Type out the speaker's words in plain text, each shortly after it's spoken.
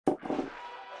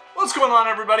What's going on,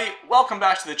 everybody? Welcome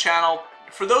back to the channel.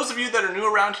 For those of you that are new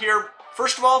around here,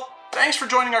 first of all, thanks for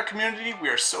joining our community. We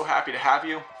are so happy to have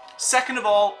you. Second of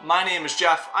all, my name is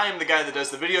Jeff. I am the guy that does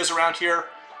the videos around here,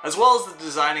 as well as the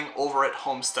designing over at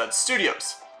Homestud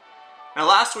Studios. Now,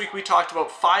 last week we talked about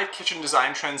 5 kitchen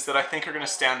design trends that I think are going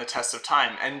to stand the test of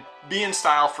time and be in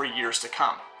style for years to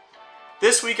come.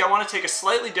 This week I want to take a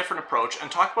slightly different approach and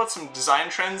talk about some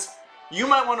design trends you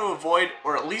might want to avoid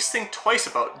or at least think twice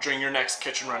about during your next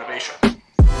kitchen renovation.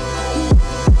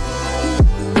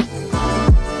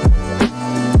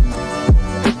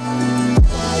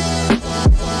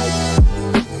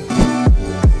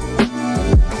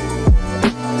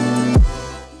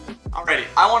 Alrighty,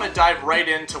 I want to dive right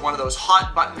into one of those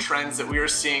hot button trends that we are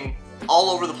seeing all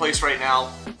over the place right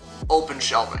now: open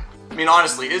shelving. I mean,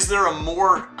 honestly, is there a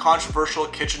more controversial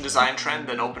kitchen design trend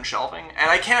than open shelving?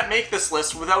 And I can't make this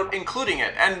list without including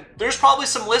it. And there's probably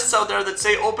some lists out there that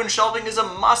say open shelving is a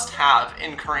must-have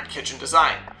in current kitchen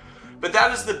design. But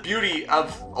that is the beauty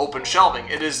of open shelving.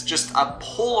 It is just a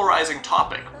polarizing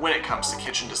topic when it comes to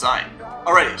kitchen design.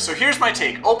 Alrighty, so here's my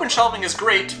take. Open shelving is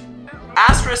great,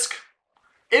 asterisk,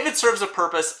 if it serves a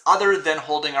purpose other than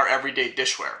holding our everyday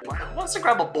dishware. Who wants to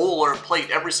grab a bowl or a plate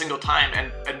every single time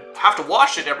and have to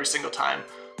wash it every single time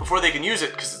before they can use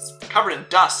it because it's covered in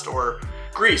dust or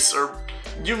grease or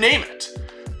you name it?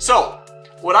 So,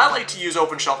 what I like to use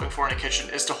open shelving for in a kitchen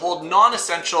is to hold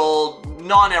non-essential,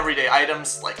 non-everyday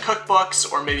items like cookbooks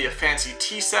or maybe a fancy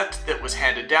tea set that was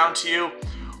handed down to you,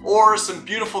 or some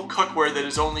beautiful cookware that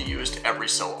is only used every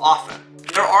so often.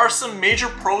 There are some major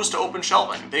pros to open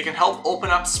shelving. They can help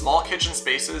open up small kitchen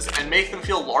spaces and make them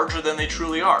feel larger than they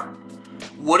truly are.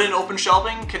 Wooden open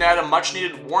shelving can add a much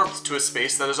needed warmth to a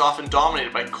space that is often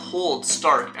dominated by cold,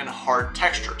 stark, and hard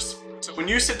textures. So when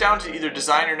you sit down to either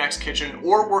design your next kitchen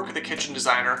or work with a kitchen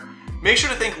designer, make sure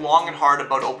to think long and hard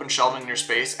about open shelving in your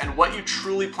space and what you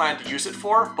truly plan to use it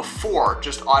for before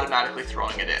just automatically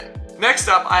throwing it in. Next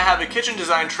up, I have a kitchen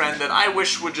design trend that I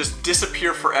wish would just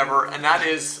disappear forever, and that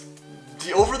is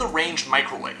the over-the-range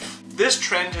microwave. This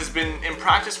trend has been in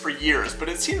practice for years, but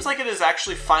it seems like it is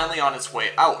actually finally on its way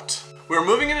out. We're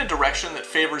moving in a direction that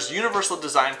favors universal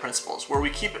design principles, where we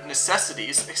keep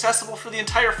necessities accessible for the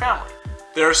entire family.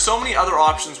 There are so many other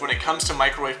options when it comes to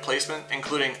microwave placement,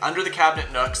 including under the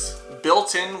cabinet nooks,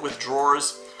 built-in with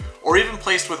drawers, or even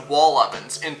placed with wall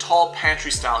ovens in tall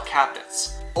pantry-style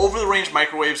cabinets. Over-the-range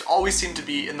microwaves always seem to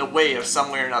be in the way of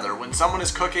some way or another when someone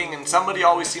is cooking, and somebody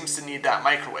always seems to need that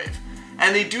microwave.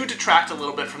 And they do detract a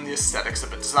little bit from the aesthetics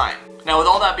of a design. Now, with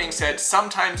all that being said,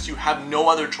 sometimes you have no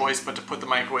other choice but to put the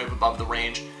microwave above the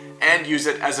range and use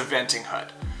it as a venting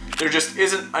hood. There just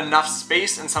isn't enough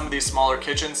space in some of these smaller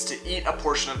kitchens to eat a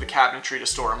portion of the cabinetry to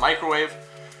store a microwave.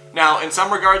 Now, in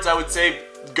some regards, I would say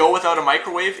go without a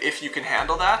microwave if you can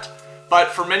handle that, but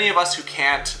for many of us who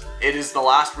can't, it is the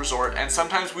last resort, and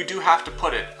sometimes we do have to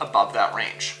put it above that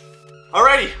range.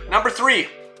 Alrighty, number 3,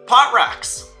 pot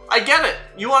racks. I get it.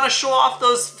 You want to show off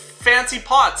those fancy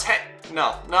pots. Hey,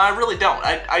 no, I really don't.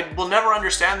 I will never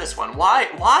understand this one.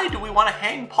 Why do we want to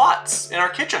hang pots in our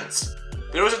kitchens?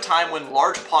 There was a time when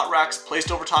large pot racks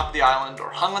placed over top of the island or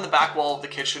hung on the back wall of the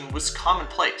kitchen was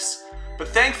commonplace. But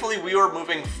thankfully, we are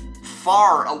moving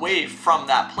far away from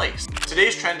that place.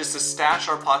 Today's trend is to stash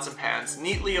our pots and pans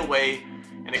neatly away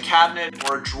in a cabinet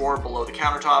or a drawer below the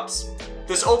countertops.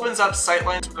 This opens up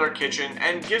sightlines with our kitchen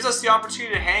and gives us the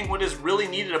opportunity to hang what is really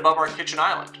needed above our kitchen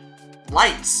island.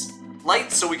 Lights.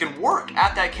 Lights so we can work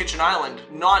at that kitchen island,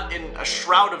 not in a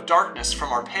shroud of darkness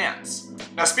from our pans.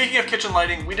 Now, speaking of kitchen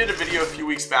lighting, we did a video a few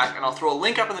weeks back, and I'll throw a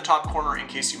link up in the top corner in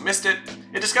case you missed it.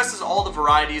 It discusses all the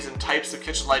varieties and types of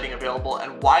kitchen lighting available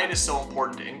and why it is so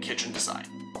important in kitchen design.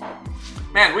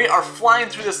 Man, we are flying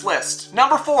through this list.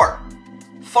 Number 4,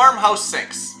 farmhouse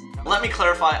sinks. Let me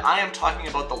clarify, I am talking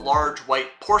about the large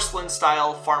white porcelain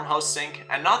style farmhouse sink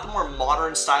and not the more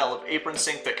modern style of apron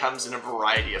sink that comes in a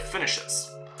variety of finishes.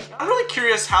 I'm really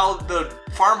curious how the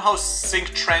farmhouse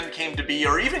sink trend came to be,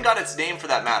 or even got its name for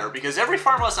that matter, because every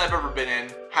farmhouse I've ever been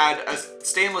in had a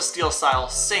stainless steel style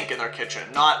sink in their kitchen,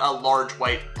 not a large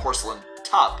white porcelain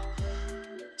tub.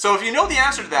 So if you know the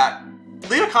answer to that,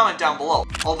 leave a comment down below.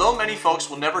 Although many folks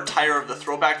will never tire of the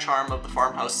throwback charm of the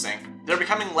farmhouse sink, they're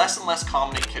becoming less and less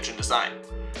common in kitchen design.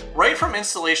 Right from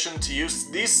installation to use,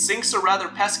 these sinks are rather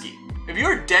pesky. If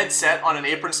you're dead set on an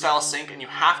apron style sink and you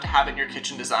have to have it in your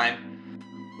kitchen design,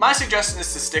 my suggestion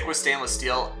is to stick with stainless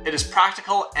steel. It is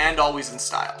practical and always in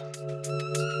style.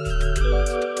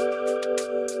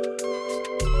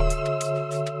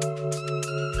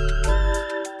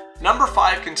 Number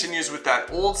 5 continues with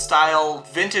that old style,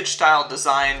 vintage style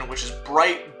design, which is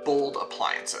bright, bold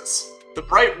appliances. The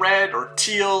bright red or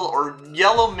teal or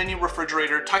yellow mini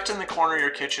refrigerator tucked in the corner of your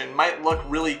kitchen might look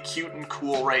really cute and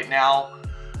cool right now,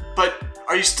 but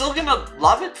are you still gonna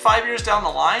love it 5 years down the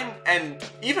line? And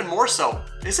even more so,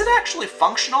 is it actually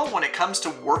functional when it comes to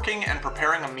working and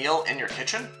preparing a meal in your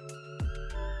kitchen?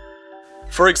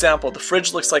 For example, the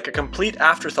fridge looks like a complete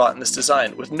afterthought in this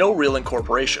design with no real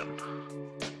incorporation.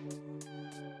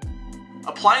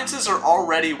 Appliances are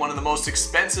already one of the most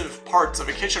expensive parts of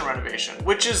a kitchen renovation,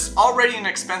 which is already an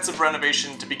expensive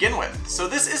renovation to begin with, so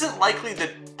this isn't likely the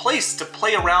place to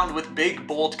play around with big,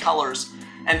 bold colors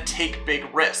and take big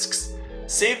risks.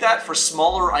 Save that for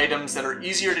smaller items that are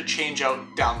easier to change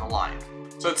out down the line.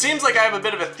 So it seems like I have a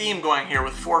bit of a theme going here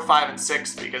with 4, 5, and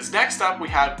 6, because next up we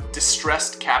have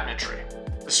distressed cabinetry.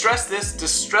 Distress this,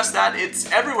 distress that,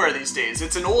 it's everywhere these days.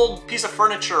 It's an old piece of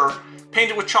furniture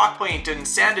painted with chalk paint and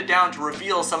sanded down to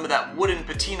reveal some of that wooden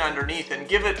patina underneath and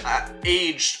give it an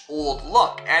aged, old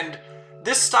look. And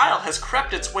this style has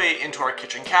crept its way into our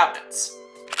kitchen cabinets.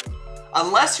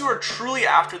 Unless you are truly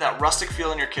after that rustic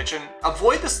feel in your kitchen,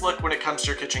 avoid this look when it comes to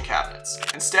your kitchen cabinets.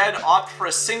 Instead, opt for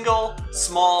a single,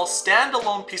 small,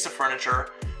 standalone piece of furniture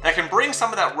that can bring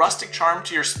some of that rustic charm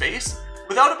to your space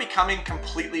without it becoming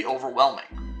completely overwhelming.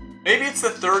 Maybe it's the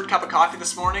third cup of coffee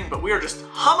this morning, but we are just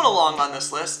humming along on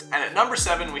this list, and at number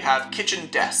 7 we have kitchen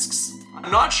desks.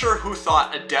 I'm not sure who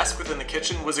thought a desk within the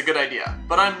kitchen was a good idea,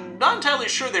 but I'm not entirely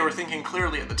sure they were thinking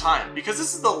clearly at the time, because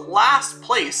this is the last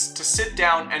place to sit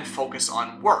down and focus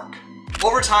on work.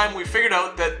 Over time, we figured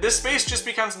out that this space just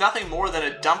becomes nothing more than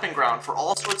a dumping ground for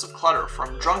all sorts of clutter,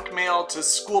 from junk mail to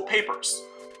school papers.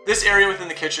 This area within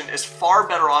the kitchen is far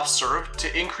better off served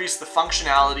to increase the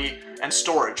functionality and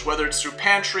storage, whether it's through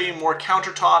pantry, more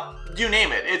countertop, you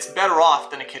name it, it's better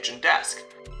off than a kitchen desk.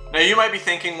 Now you might be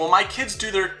thinking, well, my kids do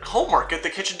their homework at the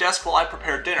kitchen desk while I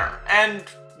prepare dinner, and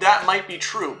that might be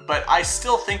true, but I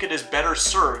still think it is better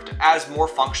served as more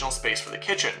functional space for the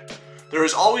kitchen. There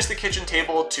is always the kitchen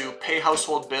table to pay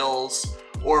household bills,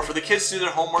 or for the kids to do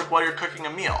their homework while you're cooking a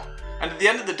meal. And at the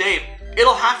end of the day,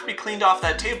 it'll have to be cleaned off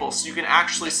that table so you can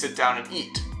actually sit down and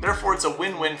eat. Therefore, it's a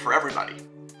win-win for everybody.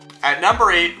 At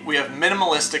number 8, we have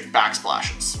minimalistic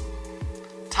backsplashes.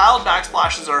 Tiled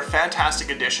backsplashes are a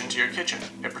fantastic addition to your kitchen.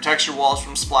 It protects your walls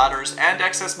from splatters and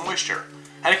excess moisture,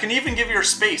 and it can even give your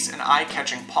space an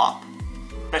eye-catching pop.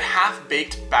 But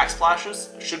half-baked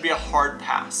backsplashes should be a hard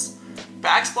pass.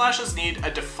 Backsplashes need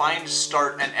a defined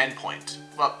start and end point.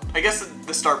 Well, I guess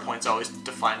the start point's always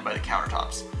defined by the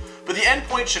countertops. But the end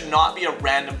point should not be a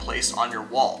random place on your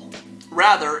wall.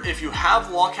 Rather, if you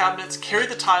have wall cabinets, carry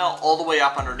the tile all the way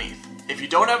up underneath. If you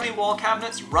don't have any wall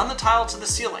cabinets, run the tile to the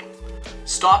ceiling.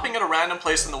 Stopping at a random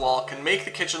place on the wall can make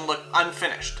the kitchen look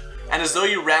unfinished, and as though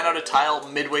you ran out of tile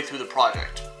midway through the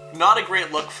project. Not a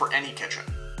great look for any kitchen.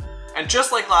 And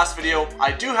just like last video,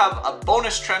 I do have a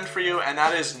bonus trend for you, and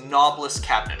that is knobless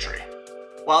cabinetry.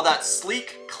 While that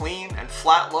sleek, clean, and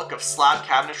flat look of slab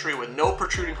cabinetry with no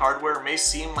protruding hardware may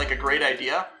seem like a great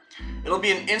idea, it'll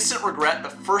be an instant regret the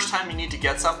first time you need to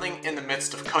get something in the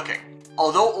midst of cooking.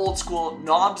 Although old school,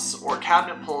 knobs or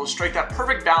cabinet pulls strike that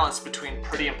perfect balance between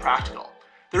pretty and practical.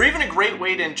 They're even a great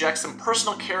way to inject some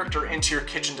personal character into your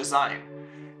kitchen design.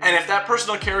 And if that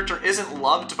personal character isn't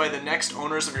loved by the next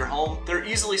owners of your home, they're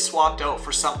easily swapped out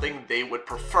for something they would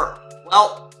prefer.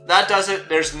 Well, that does it.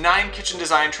 There's 9 kitchen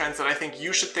design trends that I think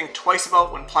you should think twice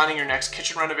about when planning your next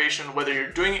kitchen renovation, whether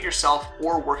you're doing it yourself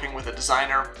or working with a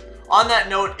designer. On that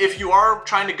note, if you are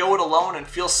trying to go it alone and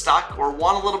feel stuck or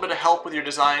want a little bit of help with your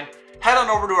design, head on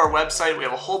over to our website. We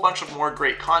have a whole bunch of more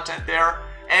great content there,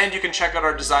 and you can check out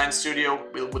our design studio.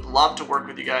 We would love to work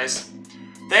with you guys.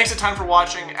 Thanks a ton for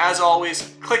watching. As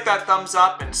always, click that thumbs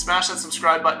up and smash that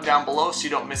subscribe button down below so you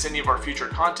don't miss any of our future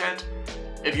content.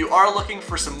 If you are looking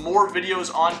for some more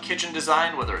videos on kitchen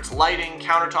design, whether it's lighting,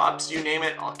 countertops, you name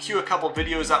it, I'll queue a couple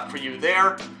videos up for you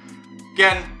there.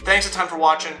 Again, thanks a ton for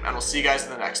watching, and we'll see you guys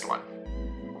in the next one.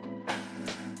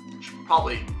 Should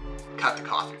probably cut the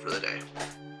coffee for the day.